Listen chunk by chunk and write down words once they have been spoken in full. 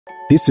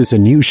This is a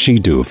new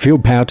XIDU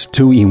PhilPad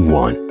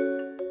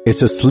 2-in-1.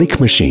 It's a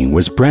sleek machine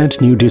with brand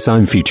new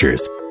design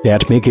features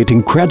that make it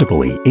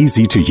incredibly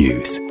easy to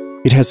use.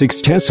 It has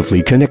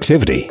extensively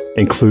connectivity,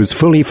 includes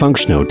fully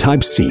functional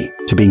Type-C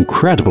to be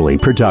incredibly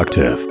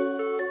productive.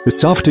 The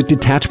soft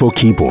detachable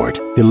keyboard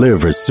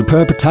delivers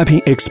superb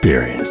typing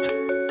experience.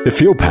 The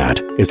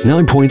PhilPad is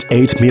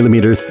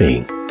 9.8mm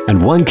thin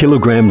and 1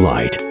 kilogram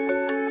light,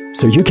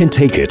 so you can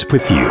take it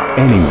with you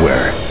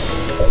anywhere.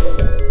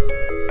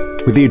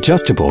 With the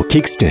adjustable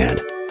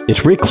kickstand,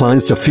 it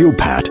reclines the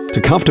PhilPad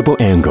to comfortable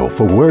angle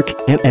for work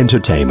and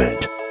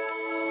entertainment.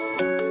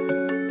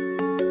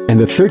 And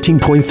the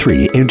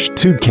 13.3-inch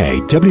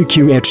 2K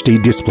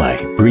WQHD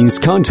display brings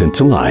content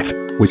to life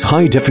with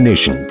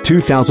high-definition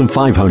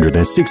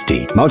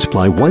 2560 x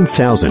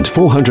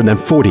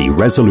 1440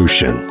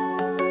 resolution.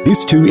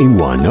 This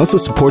 2-in-1 also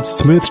supports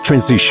smooth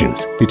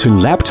transitions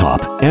between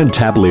laptop and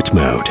tablet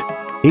mode.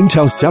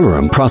 Intel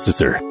Celeron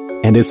processor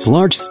and its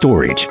large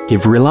storage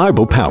give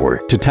reliable power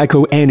to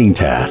tackle any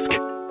task.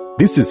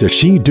 This is a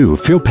XIDU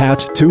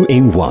PhilPad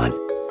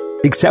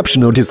 2-in-1.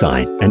 Exceptional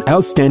design and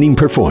outstanding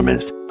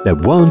performance that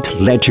won't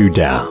let you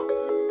down.